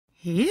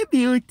Hey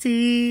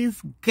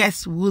beauties,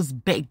 guess whose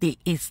birthday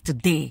is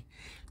today?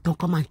 Don't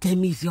come and tell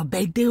me it's your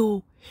birthday.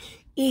 Oh.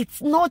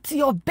 It's not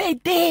your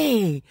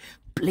birthday.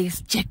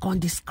 Please check on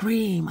the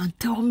screen and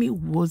tell me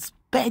whose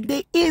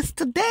birthday is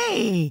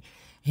today.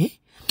 Eh?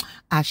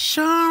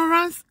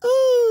 Assurance,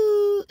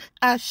 ooh,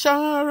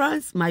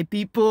 assurance, my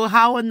people,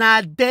 how on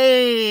a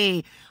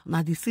day?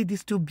 Now they see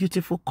these two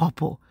beautiful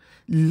couple,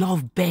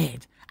 love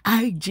bird.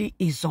 IG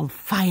is on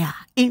fire.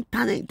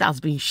 Internet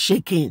has been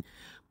shaking.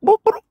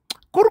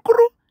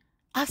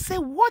 I say,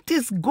 what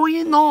is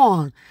going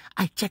on?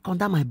 I check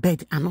under my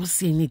bed. I don't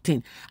see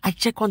anything. I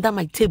check under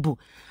my table.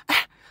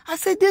 I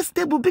say, this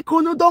table,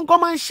 because no, don't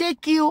come and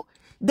shake you.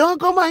 Don't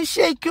come and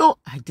shake you.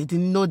 I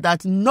didn't know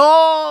that.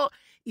 No,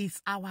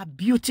 it's our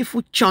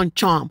beautiful chom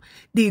chom.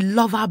 They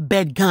love our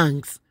bed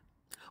gangs.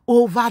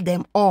 Over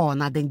them all.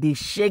 Now then they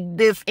shake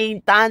this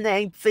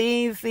internet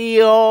things,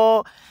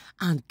 yo.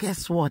 And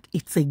guess what?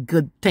 It's a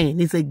good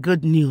thing. It's a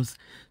good news.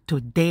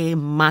 Today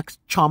marks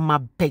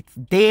CHIOMA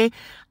birthday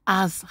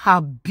as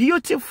her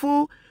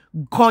beautiful,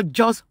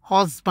 gorgeous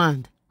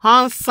husband,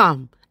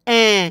 handsome,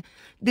 and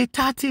the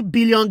 30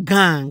 billion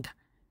gang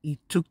he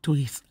took to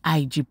his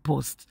IG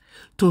post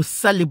to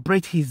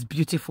celebrate his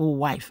beautiful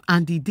wife.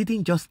 And he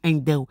didn't just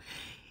end there.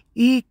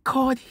 He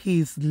called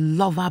his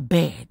lover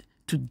bird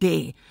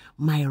today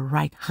my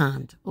right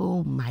hand.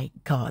 Oh my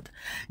God,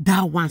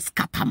 that one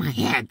scatter my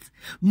head.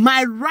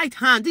 My right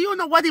hand. Do you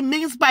know what it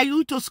means by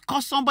you to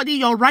call somebody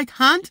your right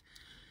hand?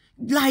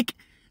 Like,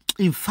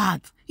 in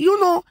fact,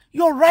 you know,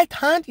 your right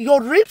hand,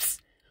 your ribs,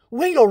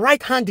 when your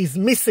right hand is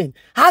missing,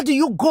 how do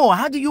you go?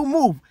 How do you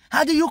move?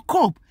 How do you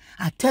cope?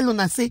 I tell you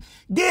and I say,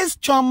 this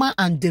CHIOMA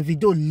and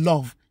Davido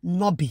love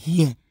not be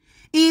here.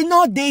 He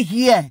not they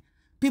here.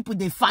 People,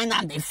 they find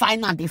where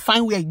they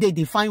find where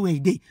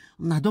they.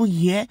 And I don't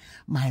hear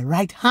my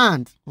right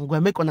hand. I'm going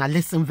to make una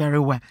listen very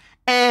well.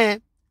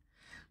 And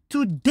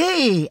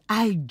today,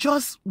 I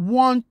just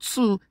want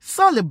to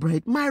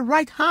celebrate my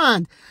right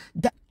hand.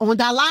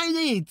 Underline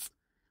it.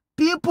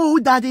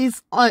 People that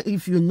is,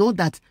 if you know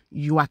that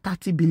you are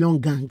 30 billion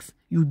gangs,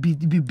 you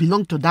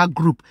belong to that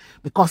group.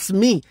 Because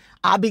me,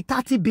 I'll be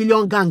 30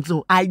 billion gangs.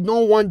 So I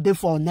don't want day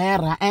for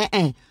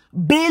naira.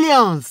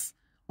 Billions.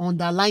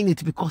 Underline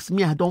it, because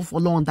me, I don't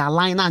follow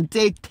underline and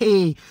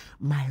take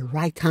my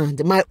right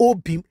hand, my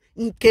obim,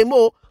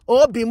 nkemo,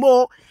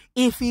 obimo.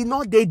 If he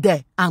not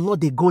there, I know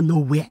they go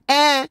nowhere.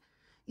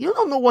 You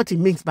don't know what it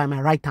means by my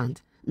right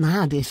hand.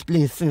 Now they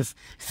explain since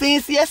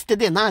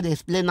yesterday. Now they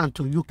explain that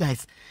to you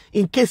guys.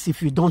 In case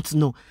if you don't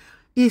know,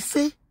 he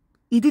say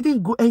he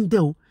didn't go end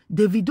there.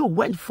 Davido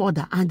went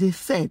further and they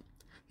said,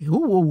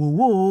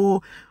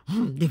 Davido,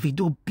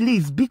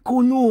 please,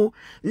 because no,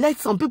 let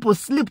some people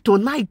sleep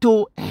tonight.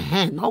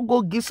 Not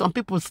go give some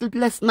people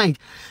sleepless night,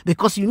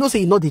 because you know, say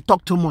you know they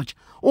talk too much.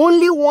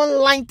 Only one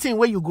line thing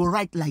where you go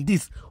write like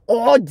this: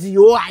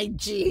 audio,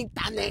 IG,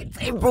 internet,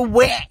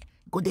 everywhere.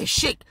 Go they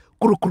shake,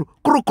 kuru kuru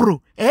kuru kuru.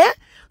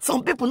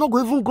 Some people not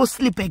go even go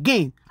sleep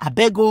again. I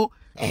beg go,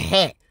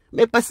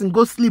 make person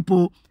go sleep.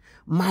 Oh,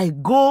 my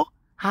go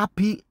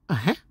happy.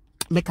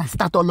 Make I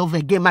start all over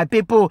again, my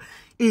people.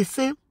 He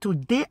said,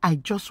 today I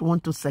just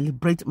want to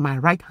celebrate my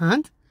right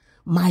hand.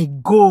 My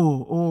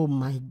go. Oh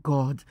my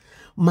God.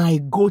 My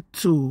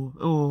go-to.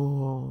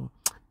 Oh.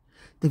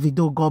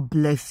 Davido, God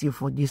bless you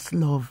for this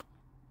love.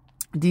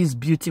 This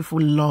beautiful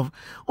love.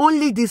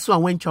 Only this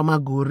one when CHIOMA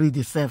go read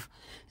herself.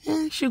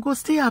 She go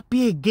stay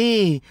happy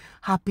again.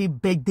 Happy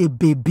birthday,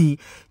 baby.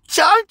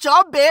 Chon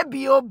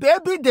baby, oh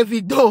baby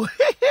Davido.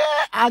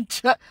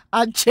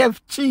 and Chef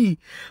Chi.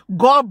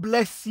 God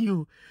bless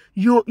you.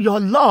 Your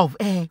love,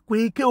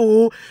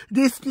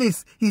 this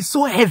place is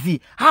so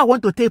heavy. I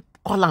want to take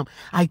column.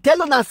 I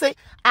tell him, I say,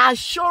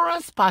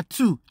 assurance part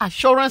 2.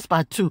 Assurance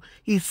part 2.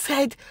 He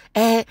said,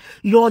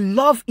 your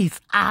love is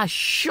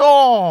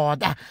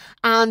assured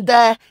and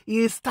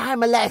is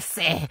timeless.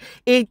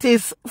 It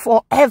is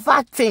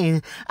forever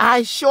thing. I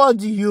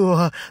assured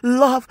you.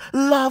 Love,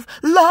 love,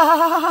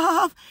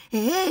 love.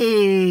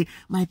 Hey,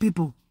 my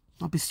people.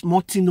 Not be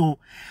smart, you know.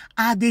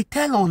 I they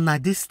tell on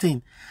this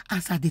thing.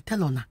 As I they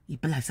tell on it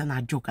be like saying a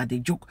joke, I they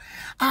joke.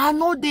 I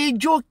know they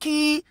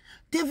jokey.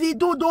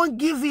 Davido don't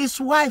give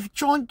his wife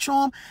chom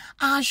chom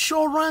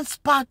assurance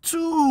part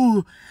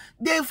 2.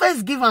 They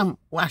first give him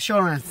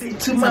assurance.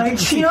 To my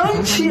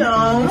chom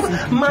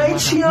chom, my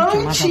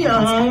chom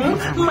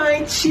chom,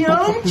 my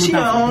chom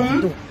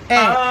chom.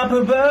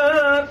 Happy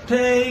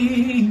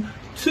birthday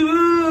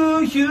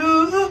to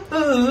you.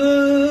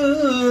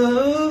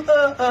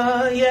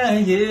 Yeah.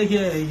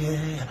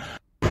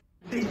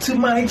 To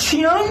my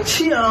chom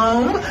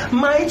chom,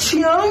 my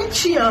chom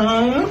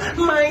chom,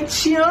 my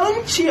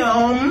chom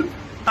chom.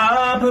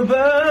 Happy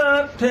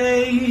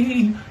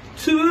birthday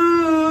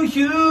to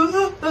you.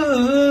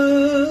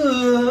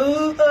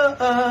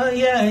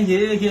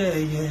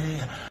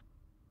 Yeah.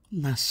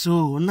 Na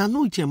so, na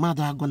no che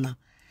mado agona.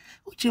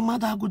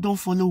 Uchemadago don't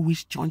follow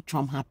wish Chom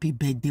Chom happy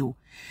birthday.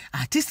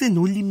 Artist and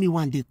only me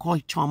one they call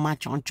Choma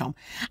Chom Chom.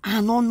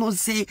 I don't know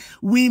say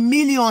we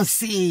millions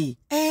say.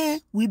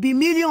 We be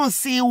millions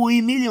say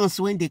we millions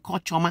when they call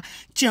Choma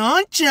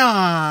Chom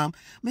Chom.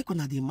 Make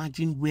una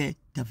imagine where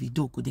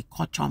Davido could they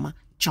call Choma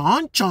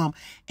Chom Chom.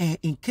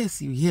 In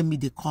case you hear me,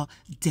 they call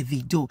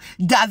Davido.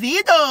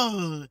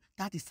 Davido!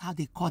 That is how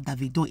they call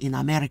Davido in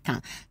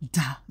American.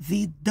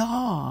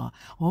 Davido.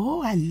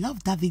 Oh, I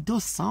love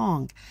Davido's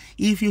song.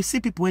 If you see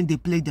people when they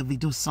play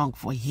Davido's song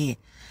for here,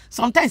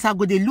 sometimes I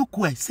go they look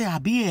where say I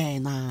be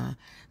na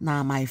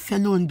my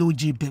fellow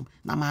Ndojibim,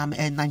 na my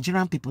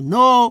Nigerian people.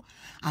 No,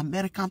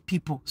 American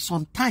people.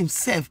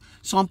 Sometimes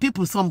some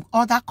people, some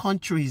other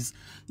countries,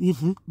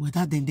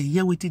 whether then they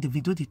hear with the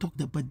video they talk,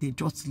 but they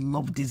just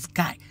love this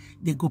guy.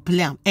 They go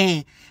play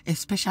him.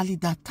 Especially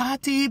that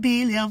 30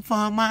 billion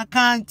for my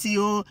country.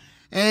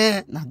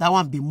 Now that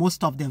one be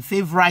most of them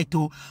favorite.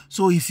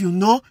 So if you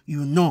know,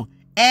 you know.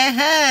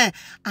 And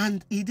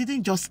it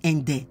didn't just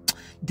end there.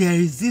 There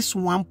is this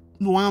one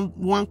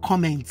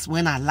comment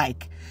when I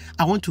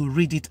want to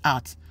read it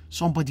out.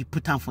 Somebody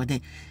put on for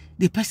them.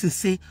 The person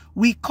say,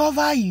 we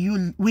cover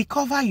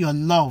your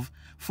love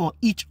for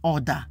each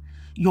other,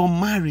 your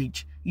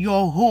marriage,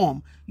 your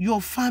home,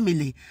 your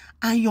family,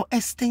 and your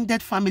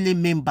extended family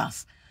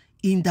members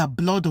in the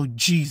blood of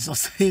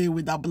Jesus. Hey,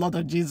 with the blood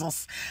of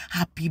Jesus.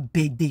 Happy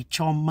birthday,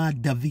 Chioma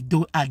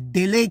Davido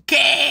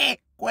Adeleke.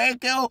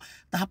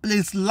 That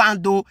place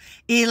Lando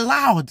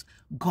loud.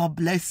 God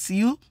bless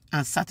you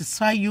and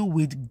satisfy you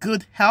with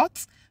good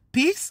health,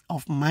 peace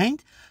of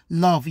mind,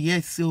 love.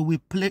 Yes, so we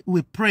pray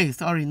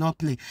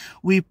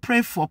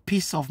for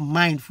peace of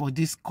mind for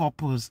these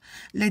couples.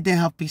 Let them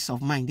have peace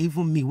of mind.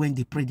 Even me, when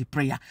they pray the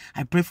prayer,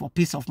 I pray for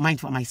peace of mind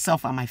for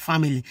myself and my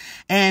family,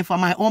 and for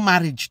my own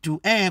marriage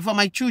too, and for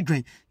my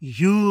children.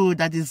 You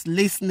that is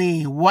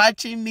listening,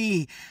 watching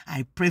me,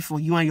 I pray for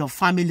you and your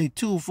family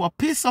too, for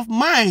peace of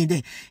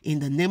mind. In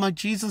the name of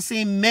Jesus,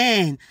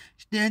 amen.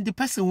 Then the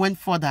person went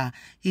further.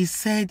 He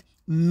said,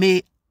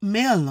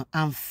 male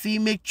and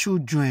female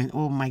children,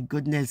 oh my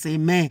goodness,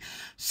 amen,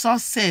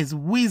 success,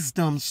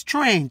 wisdom,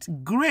 strength,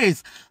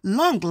 grace,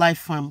 long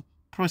life and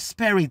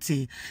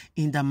prosperity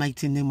in the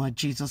mighty name of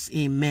Jesus,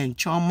 amen.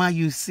 Chioma,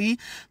 you see,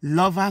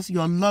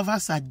 your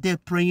lovers are there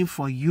praying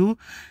for you.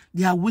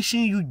 They are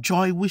wishing you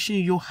joy,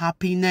 wishing you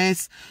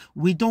happiness.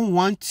 We don't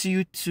want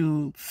you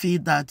to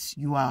feel that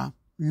you are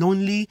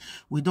lonely.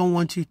 We don't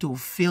want you to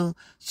feel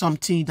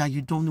something that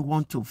you don't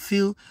want to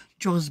feel.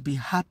 Just be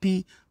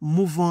happy,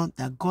 move on,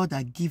 that God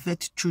that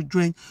giveth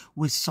children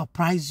will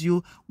surprise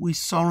you, will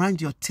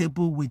surround your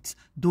table with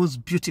those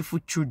beautiful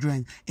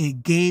children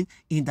again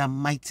in the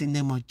mighty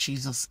name of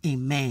Jesus,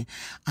 amen.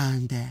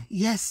 And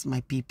yes,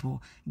 my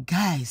people,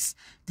 guys,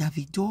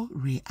 Davido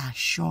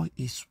reassure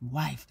his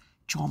wife,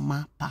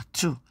 Chioma, part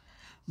 2.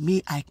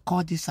 Me, I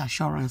call this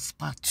assurance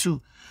part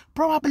 2.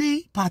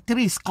 Probably part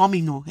 3 is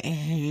coming.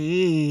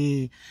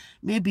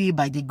 Maybe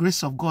by the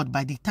grace of God,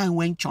 by the time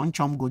when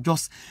Chom go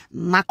just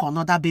knock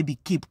another baby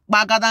keep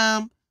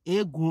bagadam,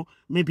 ego,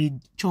 maybe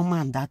Chioma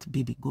and that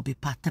baby go be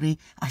part 3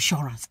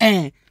 assurance.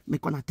 Me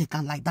gonna take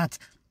on like that.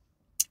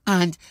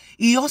 And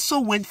he also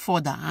went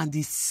further and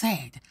he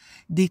said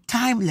the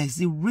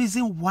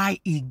reason why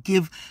he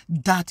gave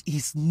that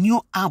his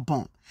new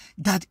album,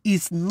 that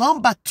is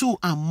number 2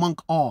 among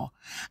all.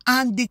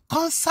 And the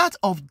concert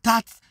of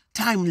that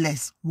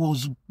Timeless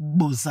was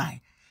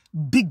Bozai.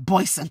 Big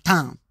Boys in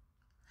Town.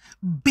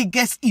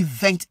 Biggest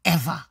event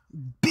ever.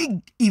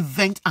 Big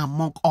event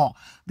among all.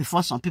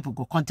 Before some people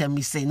go contact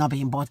me say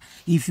nothing, but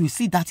if you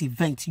see that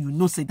event, you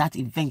know say that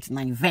event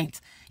na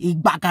event.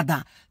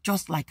 Igbagada.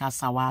 Just like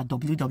as our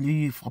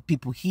WWE for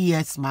people here,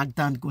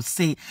 SmackDown go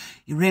say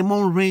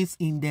Raymond Reigns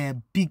in the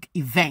big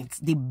event,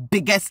 the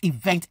biggest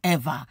event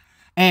ever.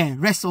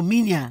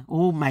 WrestleMania,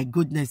 oh my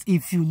goodness,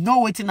 if you know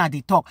what at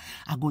the talk,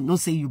 I go no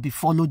say you be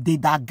followed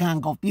that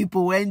gang of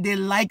people when they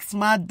like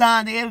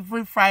SmackDown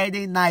every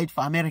Friday night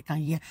for American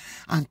here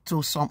and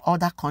to some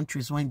other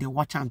countries when they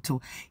watch and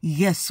to.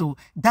 Yes, so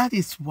that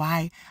is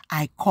why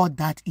I call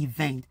that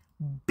event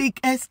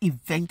biggest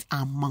event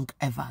among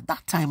ever.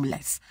 That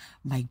Timeless,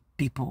 my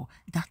people,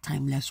 that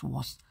Timeless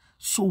was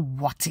so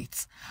worth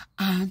it.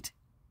 And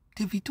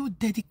Davido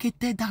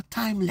dedicated that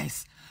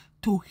Timeless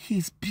to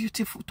his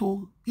beautiful,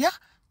 to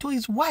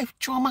his wife,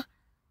 Chioma.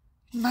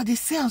 Now they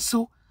say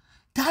so.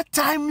 That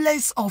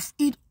Timeless of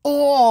it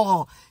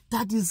all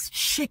that is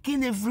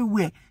shaking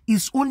everywhere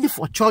is only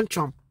for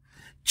Chom.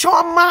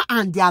 Chioma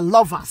and their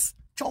lovers.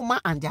 Chioma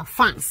and their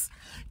fans.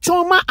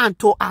 Chioma and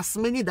to as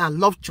many that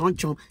love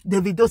Chom.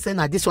 Davido said,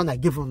 now this one I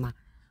give him now.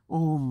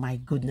 Oh my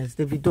goodness,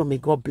 Davido, may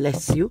God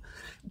bless you.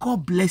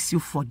 God bless you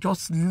for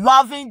just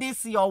loving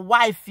this your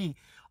wifey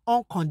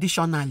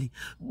unconditionally.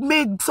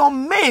 May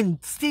some men,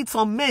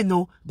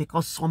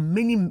 because so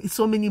many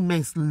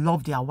men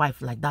love their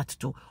wife like that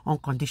too,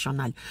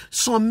 unconditionally.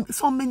 Some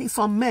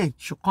men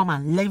should come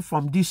and learn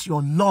from this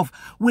your love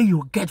where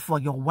you get for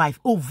your wife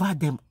over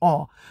them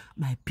all.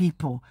 My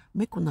people,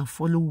 make una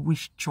follow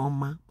wish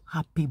Chioma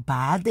happy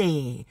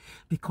birthday,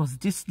 because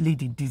this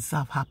lady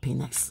deserves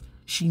happiness.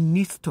 She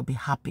needs to be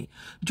happy,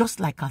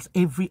 just like as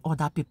every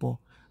other people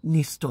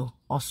needs to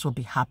also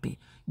be happy.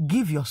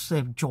 Give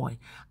yourself joy.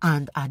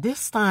 And at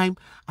this time,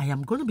 I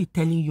am going to be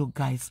telling you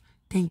guys,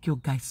 thank you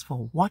guys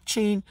for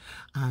watching,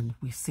 and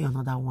we'll see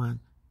another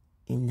one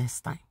in next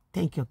time.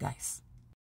 Thank you guys.